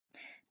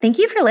Thank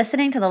you for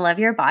listening to the Love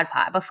Your Bod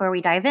Pod. Before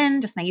we dive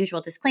in, just my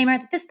usual disclaimer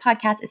that this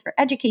podcast is for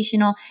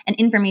educational and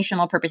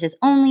informational purposes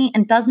only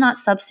and does not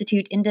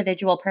substitute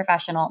individual,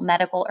 professional,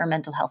 medical, or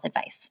mental health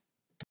advice.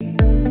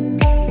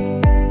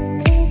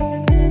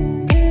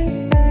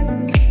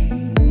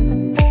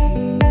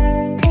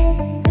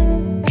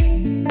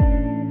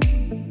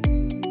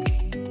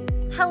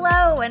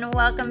 Hello and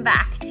welcome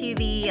back to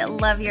the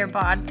Love Your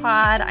Bod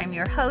Pod. I'm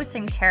your host,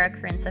 I'm Kara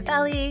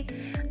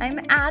Carinsavelli. I'm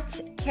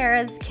at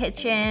Kara's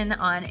Kitchen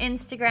on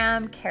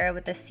Instagram, Kara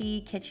with a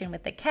C, Kitchen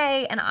with a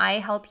K, and I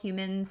help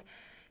humans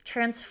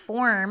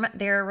transform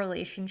their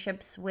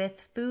relationships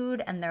with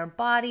food and their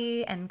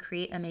body and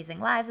create amazing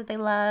lives that they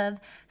love,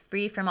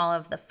 free from all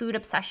of the food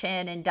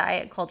obsession and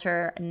diet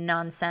culture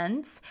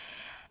nonsense.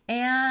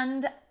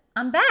 And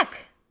I'm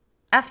back.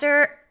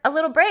 After a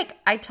little break,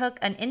 I took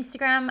an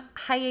Instagram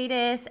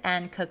hiatus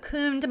and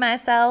cocooned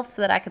myself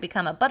so that I could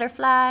become a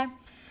butterfly.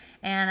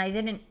 And I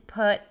didn't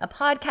put a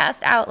podcast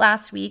out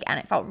last week, and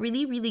it felt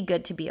really, really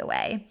good to be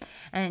away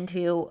and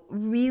to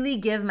really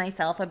give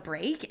myself a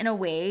break in a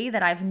way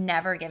that I've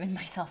never given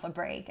myself a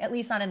break, at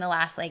least not in the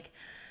last,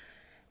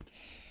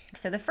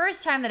 so the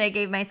first time that I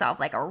gave myself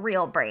a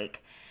real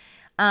break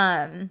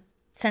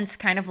since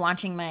kind of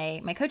launching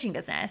my coaching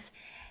business.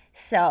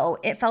 So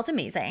it felt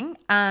amazing.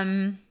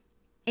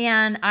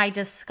 And I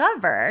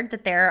discovered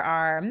that there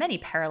are many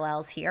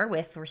parallels here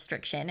with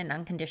restriction and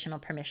unconditional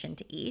permission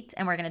to eat.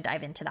 And we're going to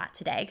dive into that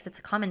today because it's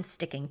a common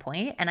sticking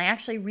point. And I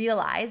actually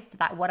realized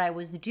that what I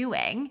was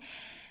doing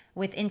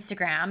with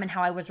Instagram and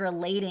how I was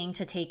relating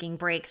to taking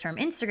breaks from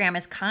Instagram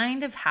is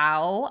kind of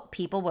how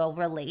people will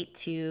relate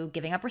to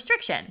giving up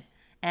restriction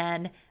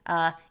and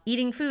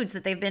eating foods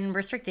that they've been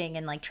restricting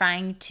and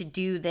trying to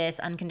do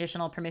this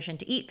unconditional permission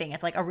to eat thing.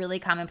 It's a really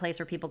common place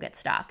where people get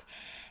stuck.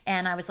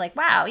 And I was like,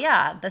 wow,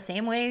 yeah, the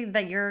same way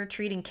that you're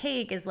treating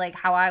cake is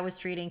how I was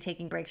treating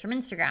taking breaks from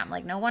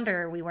Instagram. No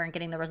wonder we weren't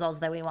getting the results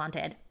that we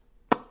wanted.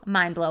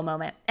 Mind blow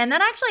moment. And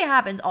that actually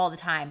happens all the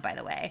time, by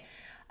the way.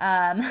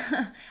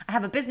 I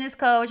have a business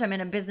coach. I'm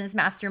in a business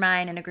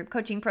mastermind and a group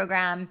coaching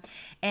program.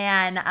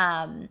 And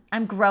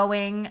I'm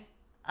growing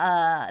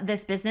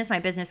this business.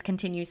 My business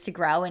continues to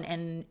grow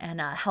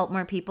and help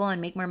more people and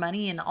make more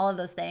money and all of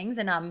those things.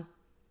 And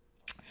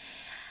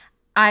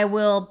I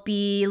will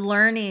be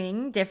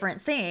learning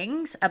different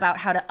things about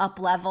how to up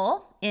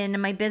level in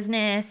my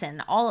business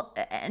and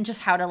just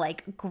how to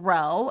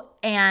grow.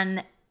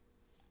 And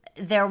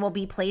there will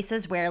be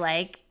places where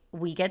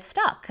we get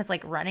stuck because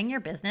running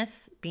your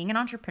business, being an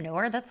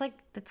entrepreneur, that's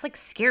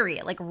scary.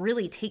 It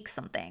really takes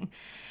something.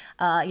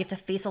 You have to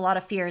face a lot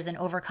of fears and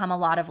overcome a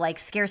lot of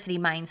scarcity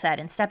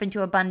mindset and step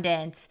into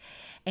abundance.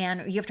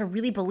 And you have to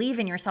really believe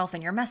in yourself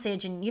and your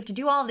message. And you have to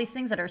do all of these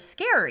things that are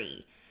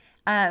scary.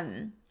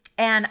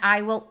 And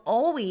I will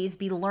always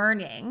be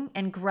learning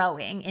and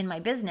growing in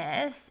my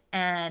business.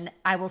 And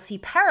I will see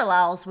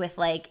parallels with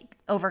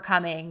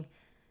overcoming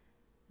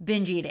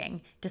binge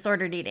eating,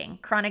 disordered eating,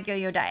 chronic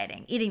yo-yo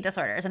dieting, eating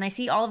disorders. And I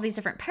see all of these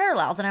different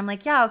parallels. And I'm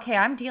yeah, okay,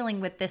 I'm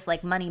dealing with this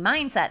money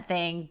mindset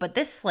thing, but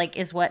this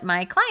is what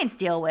my clients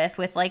deal with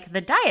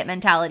the diet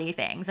mentality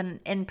things and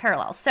in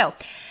parallels. So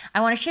I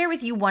want to share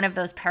with you one of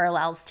those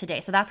parallels today.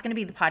 So that's going to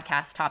be the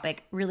podcast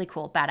topic. Really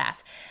cool,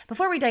 badass.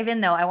 Before we dive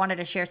in though, I wanted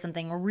to share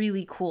something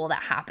really cool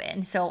that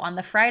happened. So on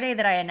the Friday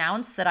that I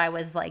announced that I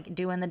was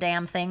doing the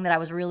damn thing that I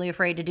was really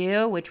afraid to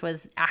do, which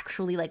was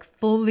actually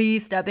fully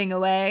stepping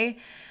away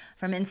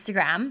from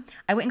Instagram,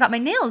 I went and got my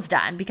nails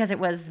done because it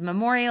was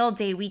Memorial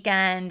Day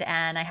weekend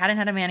and I hadn't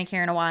had a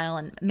manicure in a while.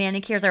 And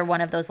manicures are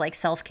one of those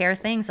self-care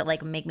things that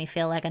make me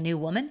feel like a new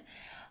woman.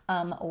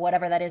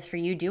 Whatever that is for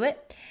you, do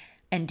it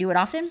and do it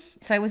often.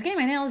 So I was getting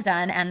my nails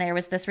done and there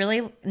was this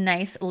really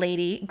nice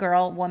lady,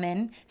 girl,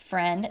 woman,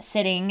 friend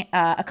sitting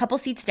a couple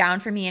seats down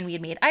from me, and we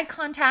had made eye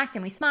contact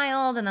and we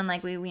smiled, and then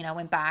we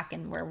went back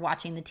and we're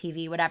watching the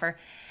TV, whatever.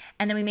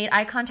 And then we made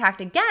eye contact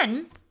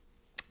again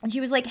and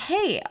she was like,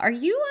 hey, are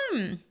you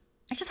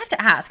I just have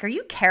to ask, are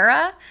you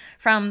Kara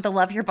from the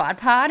Love Your Bod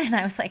Pod? And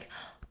I was like,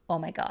 oh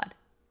my God.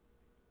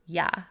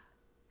 Yeah.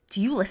 Do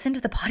you listen to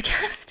the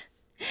podcast?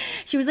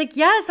 She was like,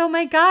 yes. Oh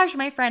my gosh.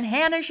 My friend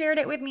Hannah shared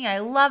it with me. I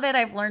love it.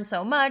 I've learned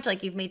so much.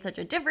 You've made such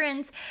a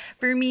difference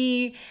for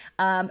me.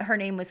 Her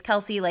name was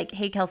Kelsey.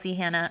 Hey, Kelsey,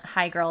 Hannah.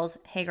 Hi, girls.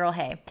 Hey, girl.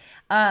 Hey.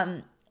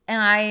 And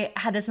I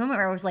had this moment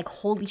where I was like,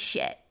 holy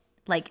shit.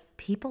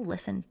 People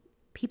listen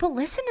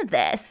to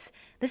this.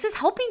 This is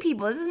helping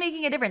people. This is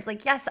making a difference.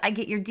 Yes, I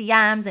get your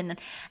DMs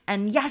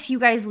and yes, you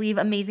guys leave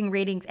amazing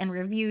ratings and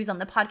reviews on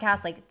the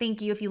podcast. Thank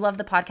you. If you love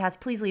the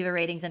podcast, please leave a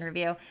ratings and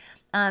review.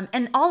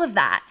 And all of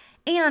that.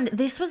 And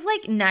this was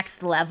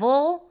next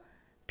level.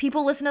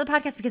 People listen to the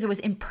podcast because it was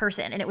in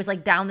person and it was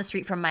down the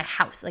street from my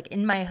house,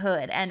 in my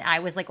hood. And I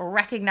was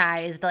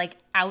recognized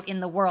out in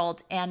the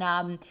world.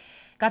 And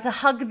got to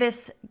hug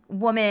this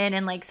woman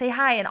and say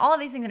hi and all of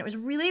these things. And it was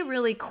really,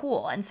 really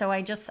cool. And so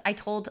I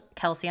told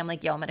Kelsey, I'm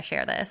yo, I'm going to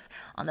share this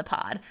on the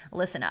pod.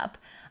 Listen up.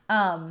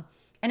 And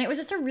it was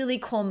just a really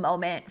cool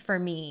moment for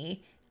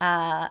me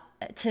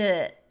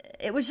to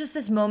it was just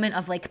this moment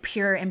of like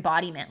pure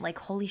embodiment. Like,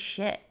 holy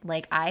shit,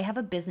 like I have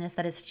a business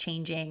that is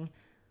changing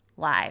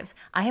lives.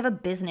 I have a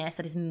business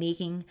that is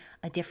making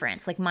a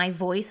difference. Like my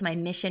voice, my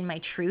mission, my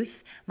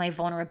truth, my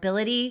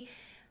vulnerability,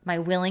 my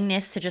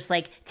willingness to just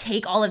like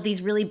take all of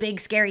these really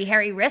big, scary,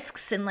 hairy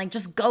risks and like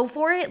just go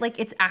for it. Like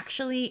it's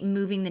actually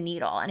moving the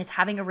needle and it's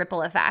having a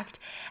ripple effect.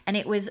 And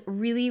it was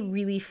really,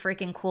 really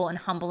freaking cool and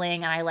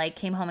humbling. And I like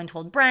came home and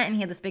told Brent, and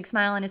he had this big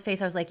smile on his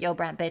face. I was like, yo,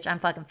 Brent, bitch, I'm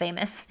fucking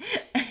famous.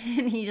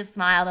 And he just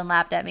smiled and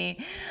laughed at me.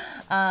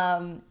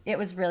 It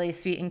was really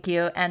sweet and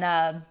cute.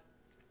 And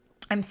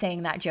I'm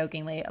saying that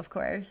jokingly, of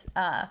course.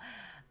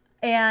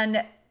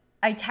 And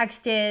I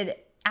texted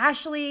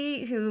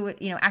Ashley,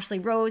 Ashley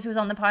Rose, who was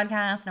on the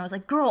podcast, and I was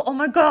like, girl, oh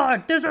my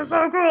God, this is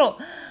so cool.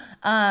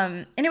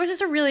 And it was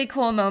just a really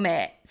cool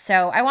moment.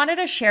 So I wanted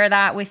to share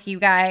that with you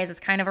guys.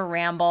 It's kind of a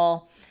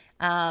ramble.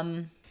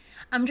 I'm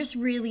just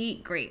really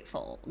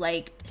grateful,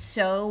 like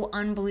so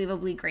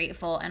unbelievably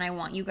grateful. And I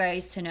want you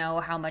guys to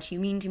know how much you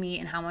mean to me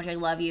and how much I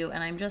love you.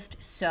 And I'm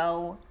just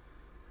so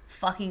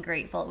fucking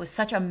grateful. It was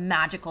such a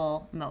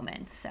magical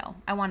moment. So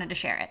I wanted to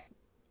share it.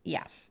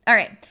 Yeah. All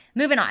right.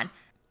 Moving on.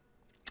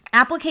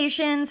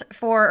 Applications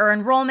or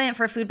enrollment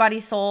for Food Body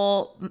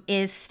Soul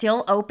is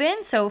still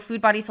open. So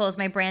Food Body Soul is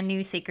my brand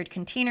new sacred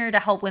container to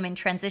help women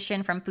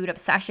transition from food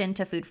obsession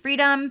to food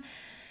freedom.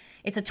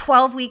 It's a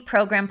 12-week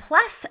program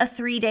plus a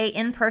 3-day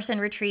in-person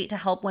retreat to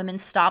help women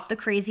stop the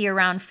crazy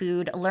around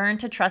food, learn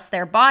to trust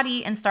their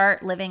body, and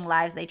start living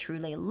lives they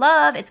truly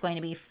love. It's going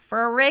to be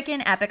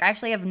freaking epic. I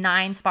actually have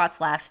 9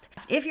 spots left.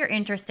 If you're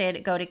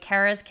interested, go to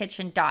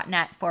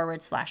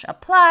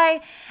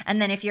karaskitchen.net/apply. And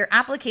then if your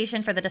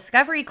application for the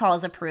discovery call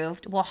is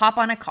approved, we'll hop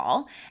on a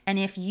call. And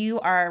if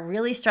you are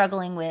really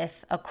struggling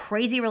with a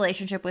crazy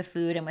relationship with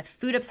food and with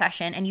food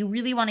obsession, and you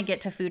really want to get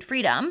to food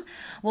freedom,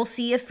 we'll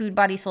see if Food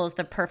Body Soul is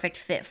the perfect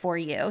fit for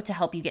you to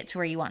help you get to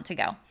where you want to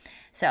go.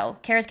 So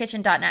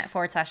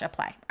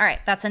karaskitchen.net/apply. All right,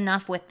 that's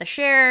enough with the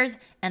shares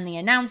and the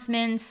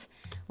announcements.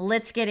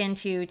 Let's get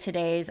into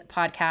today's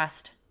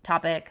podcast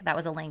topic. That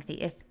was a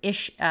lengthy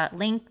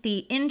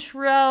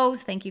intro.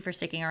 Thank you for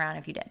sticking around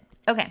if you did.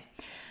 Okay,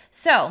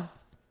 so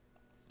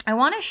I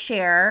want to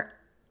share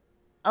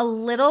a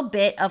little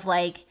bit of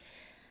like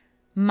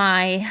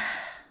my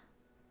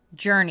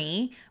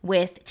journey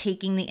with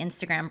taking the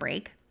Instagram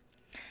break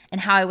and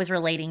how I was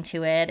relating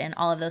to it and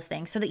all of those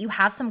things so that you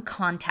have some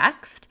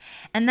context.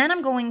 And then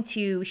I'm going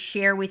to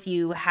share with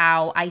you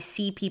how I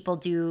see people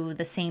do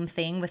the same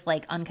thing with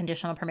like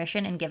unconditional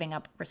permission and giving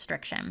up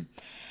restriction.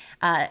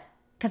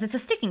 Because it's a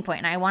sticking point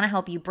and I want to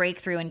help you break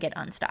through and get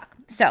unstuck.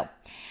 So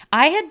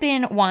I had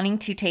been wanting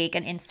to take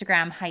an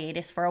Instagram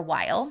hiatus for a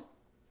while.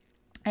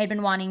 I had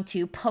been wanting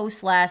to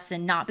post less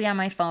and not be on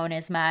my phone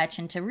as much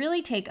and to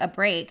really take a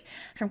break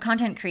from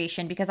content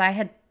creation because I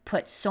had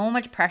put so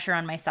much pressure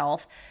on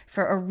myself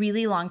for a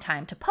really long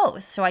time to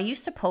post. So I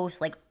used to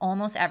post like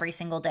almost every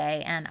single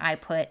day, and I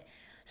put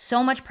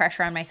so much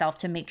pressure on myself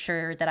to make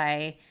sure that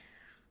I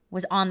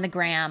was on the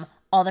gram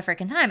all the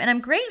freaking time. And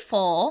I'm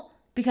grateful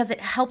because it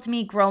helped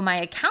me grow my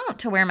account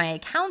to where my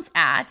account's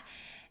at.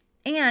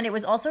 And it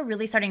was also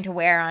really starting to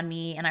wear on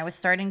me, and I was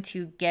starting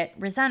to get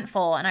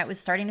resentful, and I was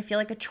starting to feel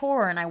like a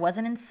chore, and I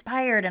wasn't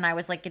inspired, and I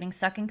was like getting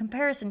stuck in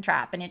comparison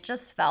trap, and it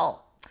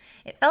felt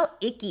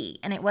icky,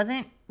 and it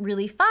wasn't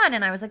really fun.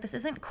 And I was like, this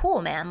isn't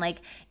cool, man.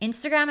 Like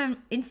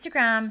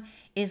Instagram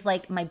is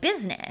like my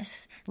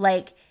business.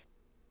 Like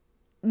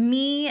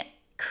me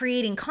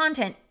creating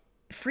content,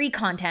 free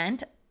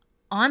content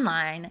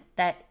online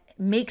that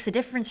makes a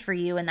difference for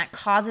you and that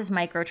causes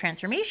micro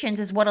transformations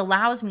is what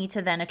allows me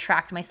to then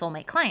attract my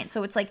soulmate clients.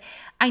 So it's like,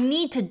 I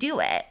need to do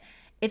it.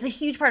 It's a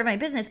huge part of my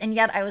business. And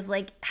yet I was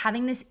like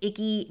having this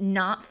icky,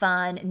 not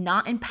fun,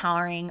 not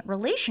empowering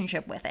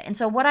relationship with it. And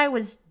so what I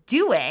was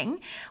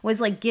doing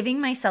was like giving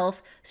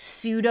myself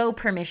pseudo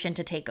permission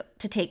to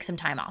take some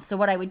time off. So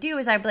what I would do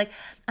is I'd be like,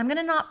 I'm going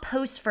to not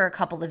post for a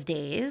couple of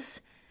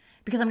days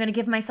because I'm going to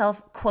give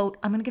myself, quote,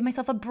 I'm going to give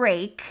myself a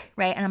break,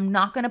 right? And I'm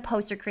not going to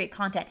post or create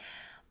content.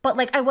 But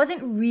like I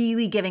wasn't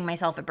really giving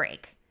myself a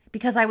break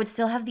because I would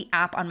still have the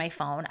app on my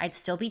phone. I'd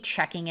still be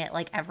checking it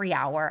like every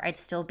hour. I'd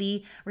still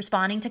be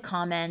responding to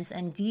comments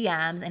and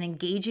DMs and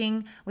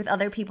engaging with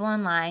other people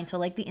online. So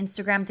like the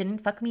Instagram didn't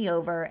fuck me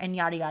over and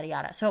yada, yada,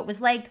 yada. So it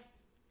was like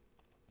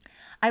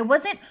I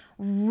wasn't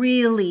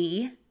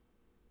really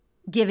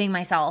giving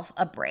myself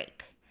a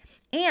break.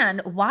 And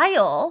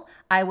while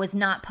I was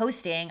not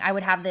posting, I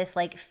would have this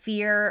like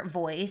fear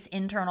voice,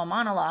 internal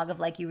monologue of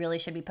like, you really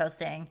should be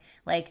posting.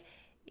 Like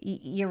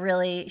you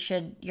really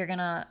should,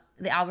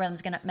 the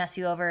algorithm's going to mess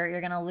you over.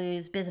 You're going to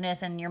lose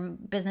business and your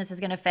business is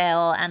going to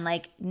fail and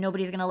like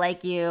nobody's going to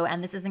like you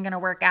and this isn't going to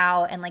work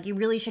out and like you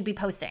really should be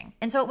posting.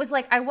 And so it was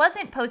like I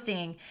wasn't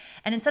posting,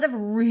 and instead of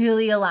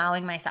really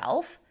allowing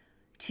myself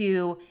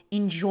to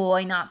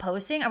enjoy not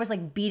posting, I was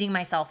like beating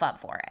myself up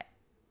for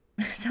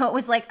it. So it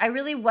was like I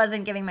really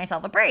wasn't giving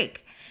myself a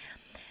break.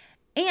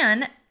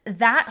 And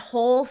that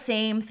whole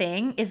same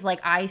thing is like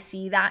I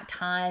see that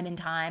time and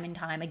time and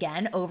time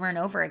again, over and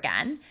over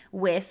again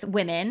with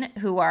women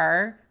who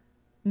are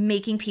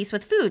making peace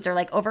with foods or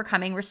like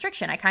overcoming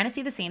restriction. I kind of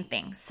see the same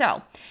thing.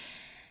 So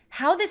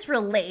how this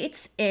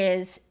relates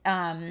is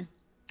I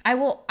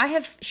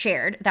have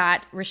shared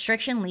that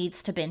restriction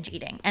leads to binge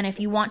eating. And if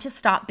you want to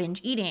stop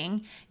binge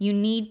eating, you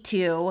need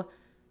to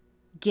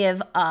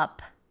give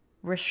up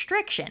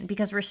restriction,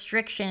 because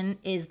restriction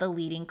is the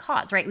leading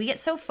cause, right? We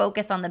get so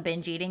focused on the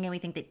binge eating and we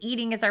think that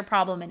eating is our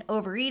problem and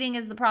overeating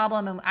is the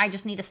problem and I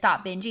just need to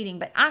stop binge eating.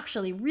 But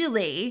actually,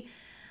 really,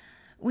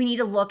 we need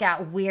to look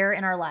at where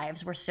in our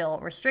lives we're still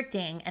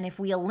restricting. And if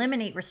we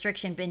eliminate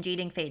restriction, binge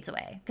eating fades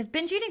away. Because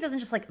binge eating doesn't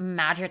just like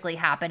magically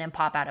happen and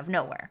pop out of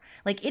nowhere.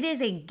 Like it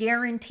is a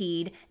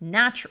guaranteed,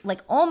 natural, like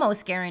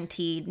almost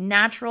guaranteed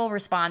natural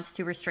response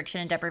to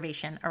restriction and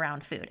deprivation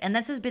around food. And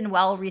this has been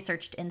well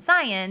researched in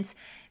science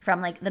from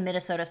like the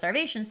Minnesota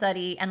Starvation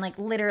Study, and like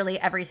literally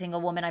every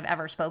single woman I've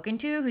ever spoken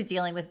to who's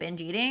dealing with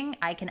binge eating,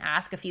 I can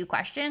ask a few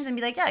questions and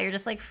be like, yeah, you're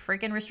just like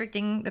freaking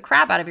restricting the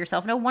crap out of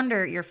yourself. No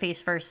wonder you're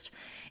face first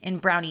in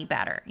brownie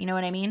batter. You know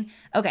what I mean?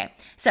 Okay,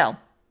 so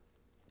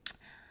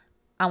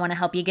I want to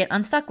help you get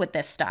unstuck with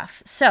this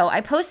stuff. So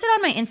I posted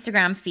on my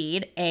Instagram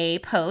feed a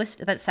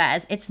post that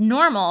says it's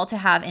normal to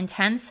have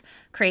intense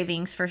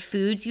cravings for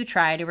foods you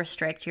try to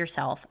restrict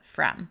yourself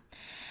from.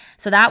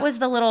 So that was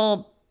the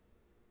little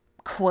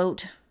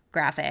quote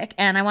graphic,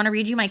 and I want to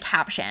read you my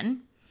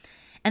caption,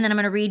 and then I'm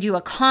going to read you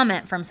a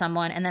comment from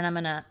someone, and then I'm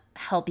going to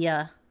help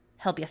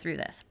you through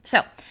this.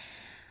 So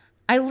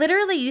I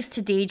literally used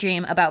to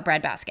daydream about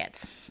bread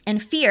baskets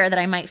and fear that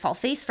I might fall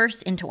face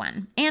first into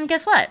one. And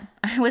guess what?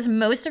 I was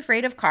most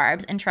afraid of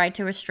carbs and tried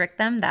to restrict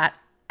them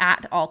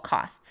at all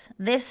costs.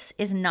 This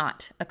is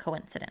not a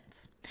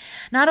coincidence.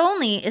 Not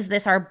only is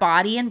this our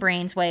body and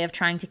brain's way of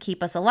trying to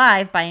keep us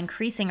alive by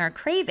increasing our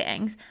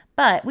cravings,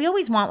 but we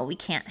always want what we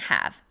can't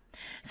have.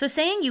 So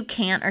saying you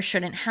can't or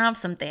shouldn't have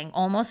something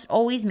almost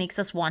always makes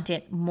us want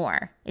it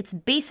more. It's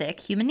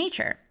basic human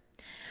nature.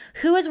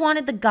 Who has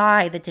wanted the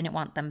guy that didn't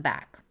want them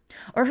back?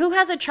 Or who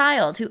has a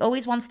child who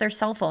always wants their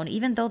cell phone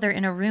even though they're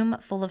in a room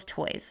full of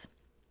toys?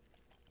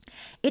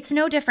 It's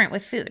no different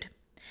with food.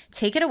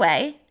 Take it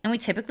away and we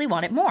typically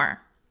want it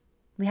more.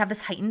 We have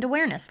this heightened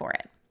awareness for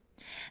it.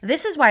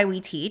 This is why we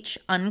teach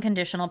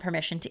unconditional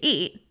permission to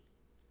eat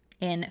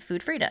in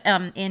food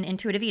freedom, in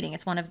intuitive eating.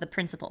 It's one of the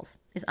principles,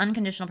 is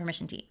unconditional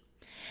permission to eat.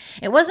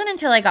 It wasn't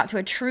until I got to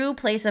a true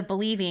place of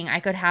believing I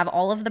could have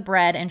all of the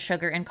bread and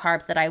sugar and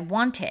carbs that I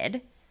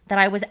wanted that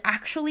I was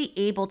actually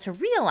able to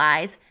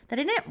realize that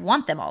I didn't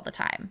want them all the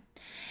time.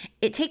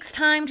 It takes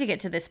time to get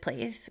to this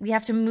place. We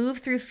have to move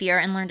through fear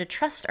and learn to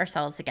trust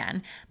ourselves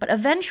again. But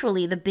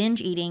eventually the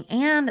binge eating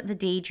and the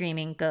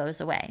daydreaming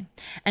goes away.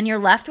 And you're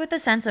left with a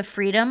sense of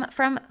freedom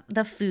from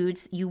the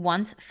foods you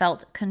once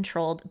felt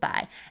controlled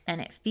by.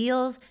 And it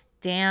feels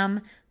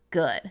damn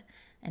good.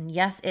 And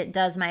yes, it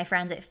does, my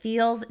friends. It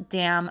feels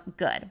damn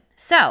good.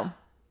 So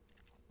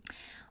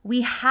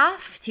we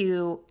have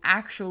to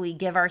actually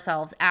give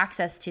ourselves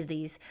access to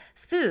these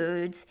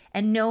foods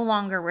and no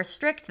longer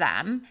restrict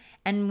them.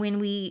 And when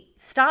we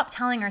stop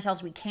telling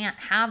ourselves we can't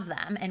have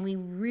them and we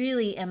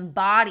really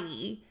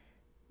embody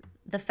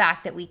the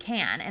fact that we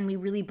can and we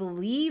really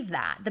believe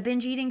that, the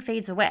binge eating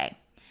fades away.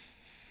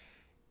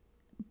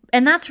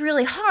 And that's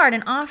really hard,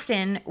 and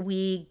often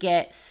we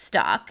get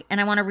stuck.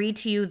 And I want to read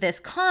to you this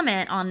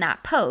comment on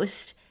that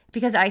post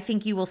because I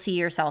think you will see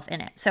yourself in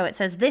it. So it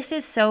says, "This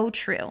is so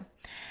true.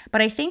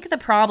 But I think the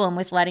problem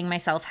with letting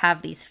myself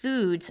have these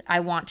foods I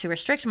want to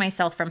restrict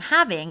myself from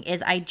having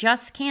is I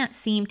just can't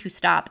seem to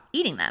stop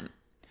eating them.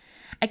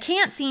 I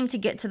can't seem to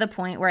get to the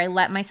point where I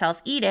let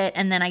myself eat it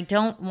and then I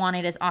don't want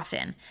it as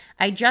often.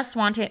 I just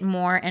want it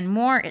more and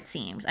more, it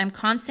seems. I'm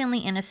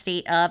constantly in a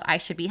state of I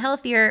should be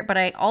healthier, but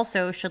I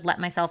also should let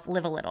myself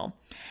live a little.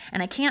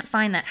 And I can't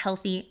find that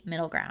healthy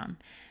middle ground."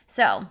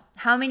 So,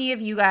 how many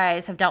of you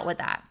guys have dealt with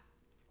that?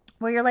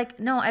 Where you're like,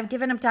 no, I've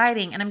given up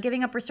dieting and I'm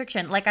giving up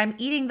restriction. Like I'm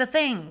eating the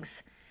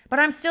things, but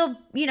I'm still,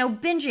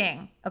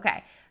 binging.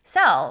 Okay.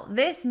 So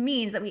this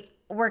means that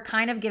we're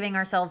kind of giving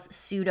ourselves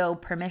pseudo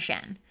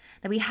permission,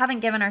 that we haven't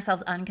given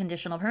ourselves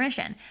unconditional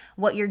permission.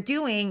 What you're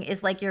doing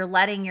is like you're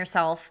letting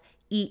yourself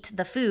eat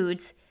the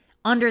foods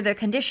under the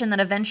condition that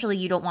eventually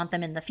you don't want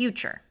them in the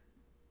future.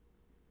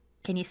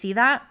 Can you see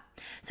that?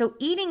 So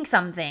eating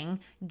something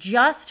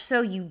just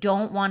so you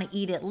don't want to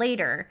eat it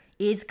later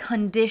is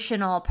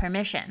conditional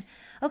permission.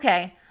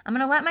 Okay, I'm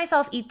going to let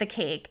myself eat the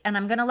cake and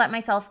I'm going to let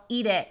myself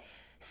eat it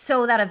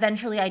so that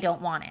eventually I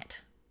don't want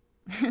it.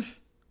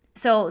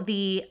 So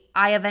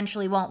I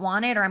eventually won't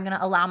want it, or I'm going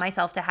to allow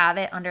myself to have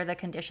it under the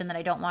condition that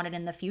I don't want it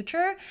in the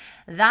future.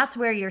 That's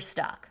where you're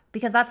stuck,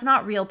 because that's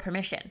not real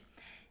permission.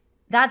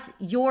 That's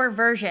your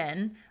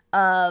version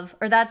of,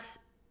 or that's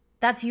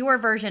your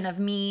version of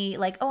me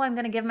like, oh, I'm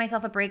going to give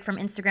myself a break from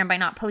Instagram by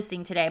not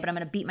posting today, but I'm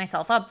going to beat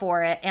myself up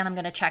for it and I'm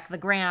going to check the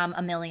gram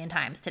 1,000,000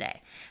 times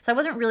today. So I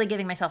wasn't really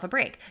giving myself a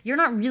break. You're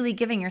not really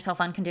giving yourself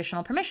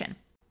unconditional permission.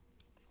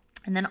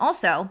 And then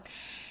also,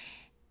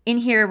 in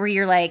here where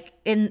you're like,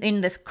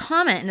 in this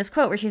comment, in this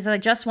quote where she says, I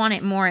just want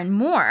it more and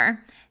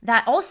more,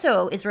 that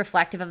also is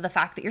reflective of the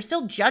fact that you're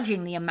still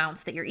judging the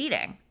amounts that you're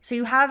eating. So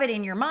you have it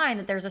in your mind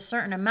that there's a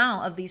certain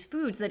amount of these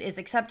foods that is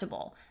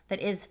acceptable,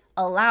 that is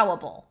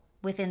allowable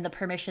within the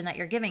permission that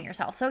you're giving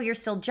yourself. So you're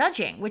still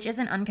judging, which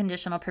isn't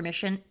unconditional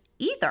permission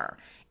either.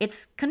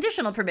 It's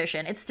conditional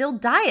permission. It's still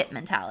diet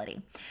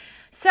mentality.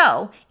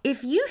 So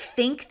if you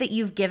think that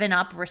you've given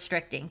up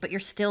restricting, but you're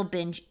still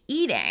binge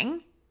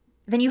eating,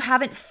 then you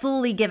haven't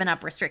fully given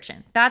up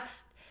restriction.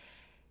 That's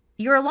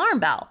your alarm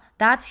bell.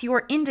 That's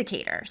your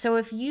indicator. So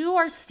if you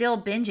are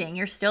still binging,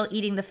 you're still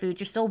eating the foods,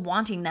 you're still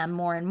wanting them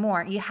more and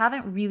more, you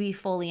haven't really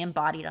fully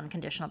embodied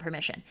unconditional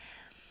permission.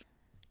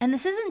 And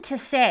this isn't to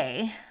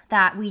say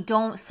that we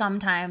don't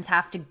sometimes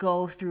have to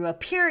go through a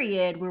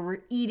period where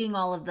we're eating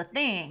all of the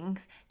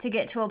things to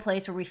get to a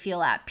place where we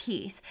feel at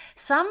peace.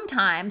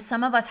 Sometimes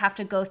some of us have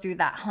to go through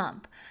that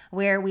hump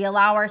where we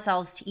allow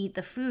ourselves to eat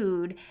the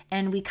food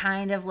and we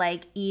kind of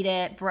like eat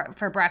it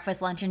for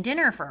breakfast, lunch, and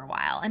dinner for a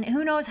while. And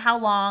who knows how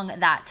long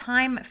that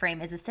time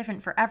frame is. It's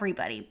different for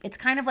everybody. It's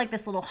kind of like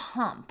this little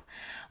hump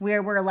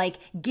where we're like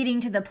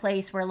getting to the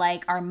place where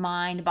like our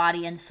mind,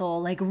 body, and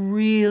soul like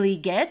really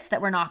gets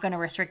that we're not going to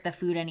restrict the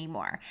food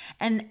anymore.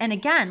 And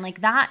again,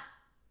 like that,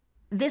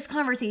 this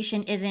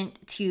conversation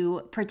isn't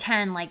to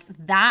pretend like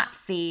that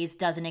phase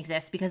doesn't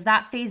exist, because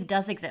that phase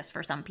does exist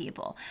for some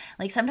people.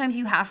 Like sometimes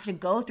you have to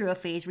go through a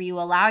phase where you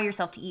allow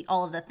yourself to eat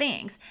all of the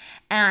things.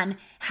 And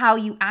how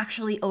you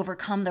actually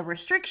overcome the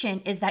restriction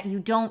is that you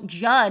don't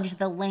judge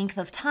the length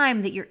of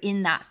time that you're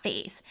in that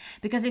phase.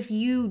 Because if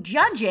you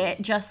judge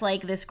it, just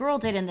like this girl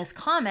did in this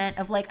comment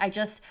of like, I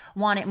just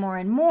want it more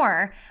and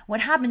more, what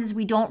happens is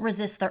we don't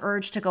resist the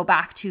urge to go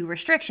back to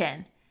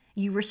restriction.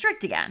 You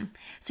restrict again.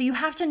 So you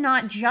have to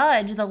not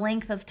judge the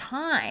length of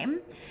time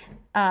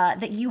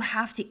that you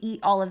have to eat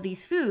all of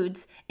these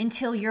foods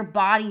until your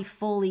body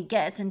fully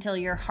gets, until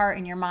your heart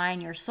and your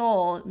mind, your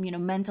soul,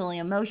 mentally,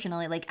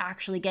 emotionally, like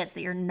actually gets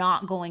that you're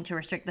not going to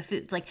restrict the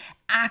foods. Like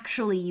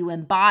actually you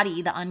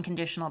embody the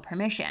unconditional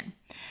permission.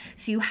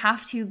 So you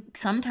have to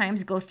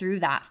sometimes go through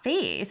that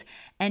phase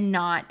and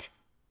not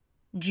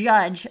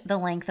judge the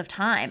length of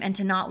time, and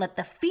to not let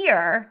the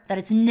fear that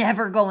it's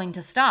never going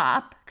to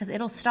stop, because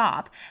it'll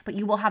stop, but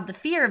you will have the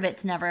fear of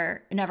it's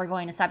never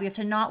going to stop. You have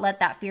to not let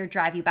that fear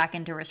drive you back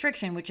into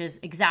restriction, which is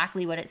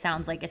exactly what it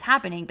sounds like is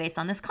happening based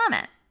on this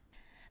comment.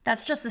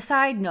 That's just a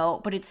side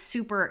note, but it's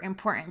super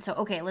important. So,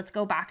 okay, let's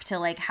go back to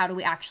like, how do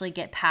we actually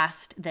get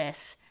past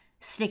this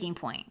sticking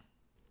point?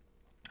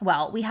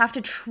 Well, we have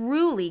to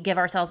truly give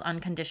ourselves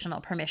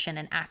unconditional permission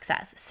and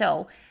access.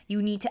 So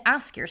you need to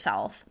ask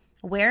yourself,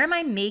 where am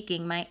I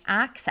making my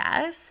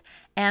access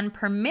and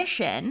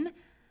permission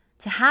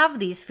to have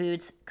these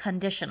foods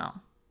conditional?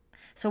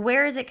 So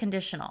where is it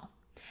conditional?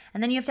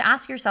 And then you have to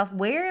ask yourself,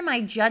 where am I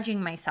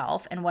judging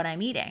myself and what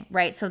I'm eating,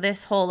 right? So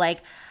this whole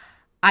like,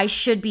 I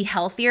should be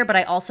healthier, but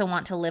I also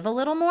want to live a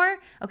little more.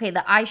 Okay,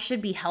 the I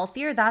should be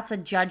healthier, that's a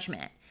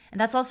judgment.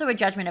 And that's also a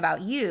judgment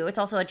about you. It's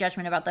also a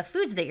judgment about the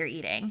foods that you're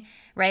eating,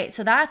 right?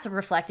 So that's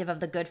reflective of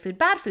the good food,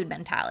 bad food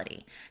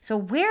mentality. So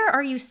where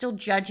are you still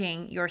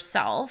judging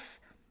yourself,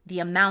 the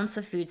amounts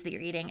of foods that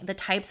you're eating, the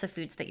types of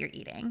foods that you're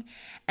eating?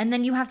 And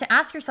then you have to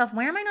ask yourself,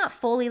 where am I not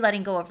fully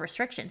letting go of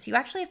restrictions? You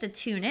actually have to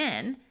tune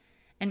in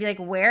and be like,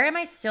 where am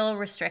I still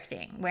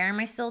restricting? Where am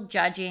I still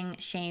judging,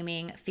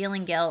 shaming,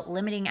 feeling guilt,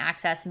 limiting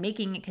access,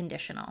 making it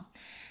conditional?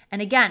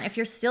 And again, if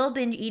you're still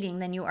binge eating,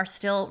 then you are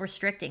still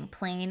restricting,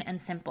 plain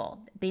and simple.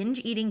 Binge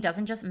eating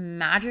doesn't just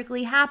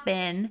magically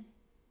happen,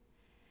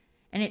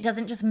 and it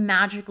doesn't just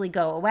magically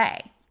go away.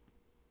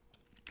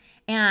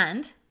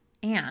 And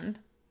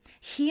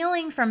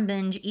healing from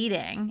binge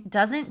eating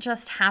doesn't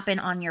just happen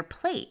on your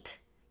plate.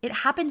 It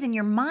happens in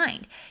your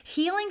mind.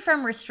 Healing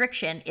from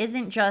restriction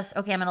isn't just,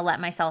 okay, I'm going to let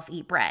myself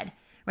eat bread,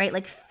 right?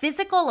 Like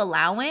physical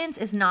allowance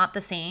is not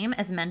the same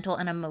as mental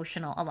and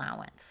emotional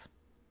allowance.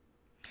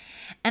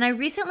 And I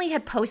recently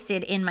had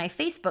posted in my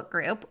Facebook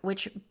group,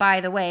 which, by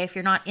the way, if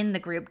you're not in the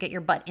group, get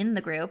your butt in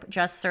the group.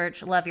 Just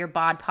search Love Your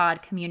Bod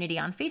Pod community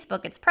on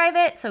Facebook. It's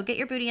private, so get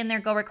your booty in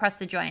there. Go request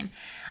to join.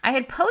 I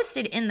had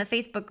posted in the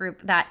Facebook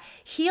group that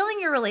healing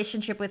your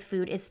relationship with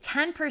food is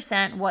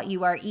 10% what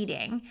you are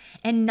eating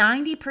and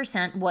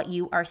 90% what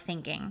you are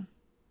thinking.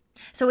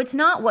 So it's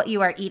not what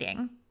you are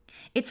eating.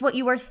 It's what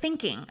you are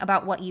thinking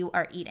about what you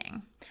are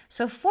eating.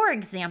 So for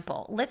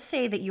example, let's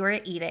say that you're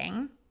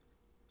eating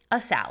a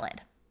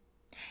salad.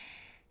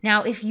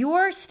 Now, if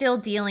you're still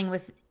dealing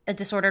with a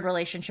disordered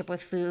relationship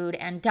with food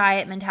and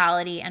diet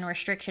mentality and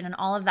restriction and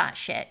all of that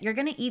shit, you're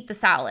going to eat the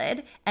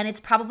salad, and it's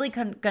probably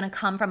going to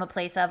come from a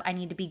place of, I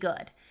need to be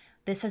good.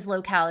 This is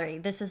low calorie.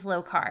 This is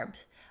low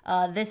carbs.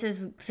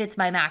 This fits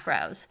my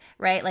macros,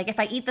 right? Like if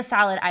I eat the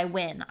salad, I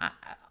win.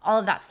 All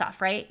of that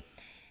stuff, right?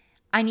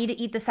 I need to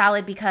eat the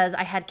salad because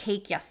I had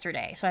cake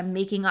yesterday. So I'm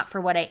making up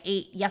for what I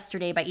ate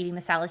yesterday by eating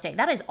the salad today.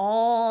 That is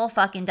all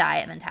fucking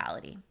diet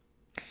mentality.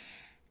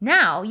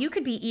 Now, it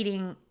could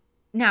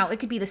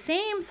be the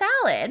same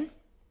salad,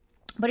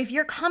 But if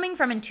you're coming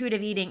from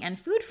intuitive eating and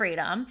food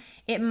freedom,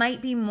 it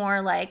might be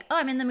more like, oh,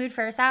 I'm in the mood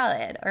for a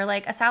salad, or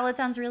like a salad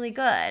sounds really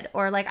good,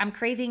 or like I'm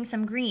craving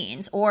some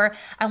greens, or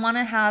I want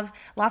to have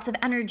lots of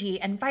energy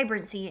and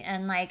vibrancy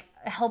and like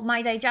help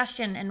my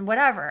digestion and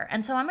whatever.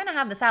 And so I'm going to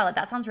have the salad.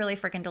 That sounds really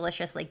freaking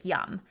delicious, like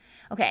yum.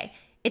 Okay.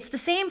 It's the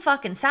same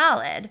fucking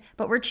salad,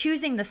 but we're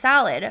choosing the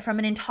salad from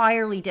an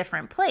entirely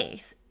different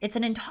place. It's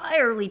an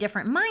entirely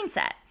different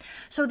mindset.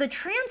 So the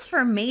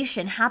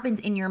transformation happens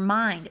in your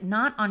mind,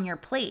 not on your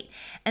plate.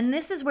 And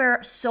this is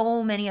where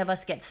so many of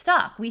us get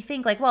stuck. We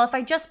think like, well, if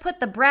I just put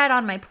the bread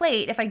on my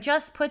plate, if I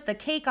just put the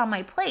cake on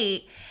my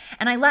plate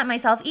and I let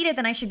myself eat it,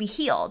 then I should be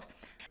healed.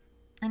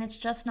 And it's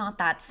just not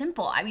that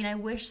simple. I mean, I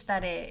wish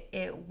that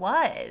it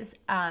was,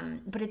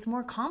 but it's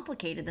more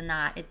complicated than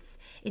that.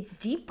 It's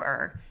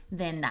deeper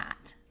than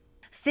that.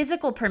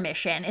 Physical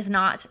permission is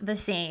not the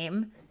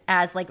same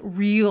as like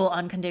real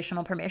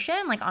unconditional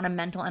permission, like on a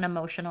mental and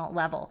emotional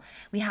level.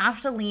 We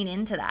have to lean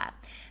into that.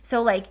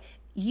 So like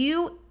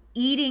you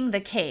eating the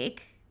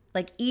cake,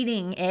 like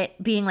eating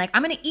it, being like,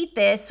 I'm going to eat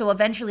this so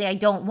eventually I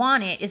don't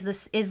want it,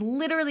 is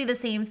literally the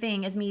same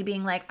thing as me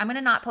being like, I'm going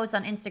to not post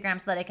on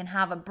Instagram so that I can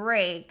have a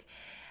break,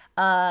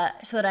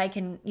 so that I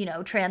can,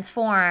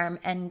 transform.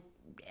 And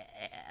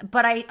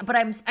but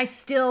I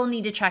still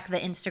need to check the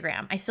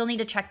Instagram. I still need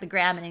to check the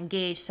gram and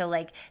engage so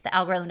like the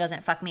algorithm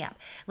doesn't fuck me up.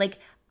 Like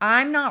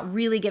I'm not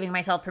really giving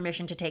myself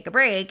permission to take a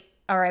break,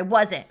 or I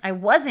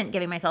wasn't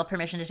giving myself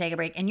permission to take a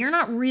break, and you're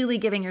not really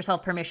giving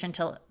yourself permission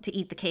to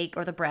eat the cake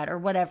or the bread or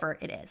whatever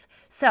it is.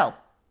 So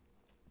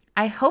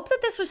I hope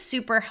that this was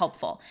super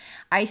helpful.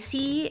 I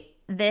see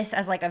this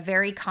as like a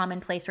very common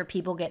place where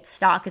people get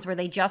stuck, is where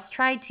they just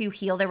try to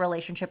heal their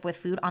relationship with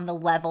food on the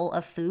level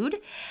of food,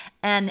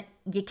 and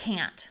you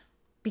can't,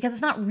 because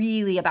it's not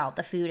really about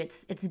the food.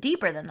 It's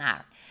deeper than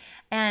that.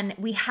 And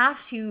we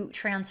have to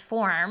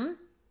transform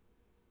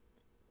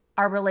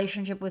our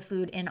relationship with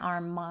food in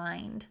our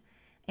mind.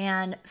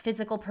 And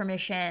physical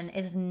permission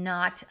is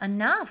not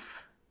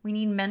enough. We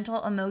need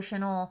mental,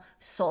 emotional,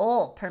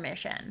 soul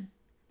permission.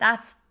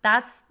 That's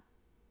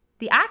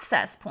the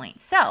access point.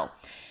 So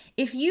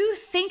if you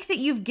think that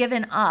you've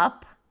given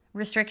up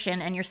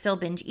restriction and you're still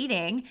binge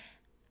eating,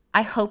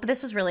 I hope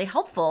this was really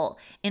helpful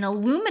in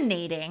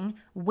illuminating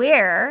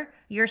where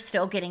you're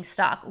still getting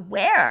stuck,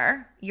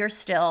 where you're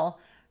still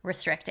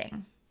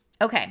restricting.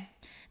 Okay,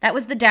 that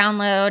was the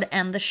download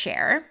and the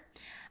share.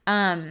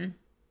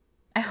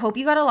 I hope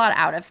you got a lot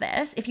out of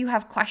this. If you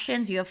have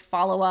questions, you have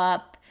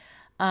follow-up,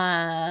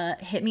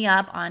 hit me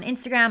up on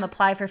Instagram,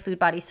 apply for Food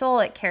Body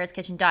Soul at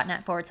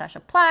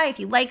karaskitchen.net/apply. If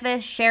you like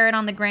this, share it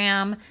on the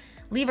gram,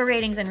 leave a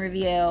ratings and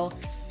review.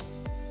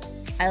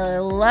 I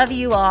love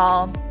you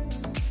all.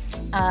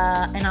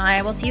 And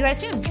I will see you guys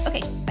soon.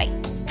 Okay, bye.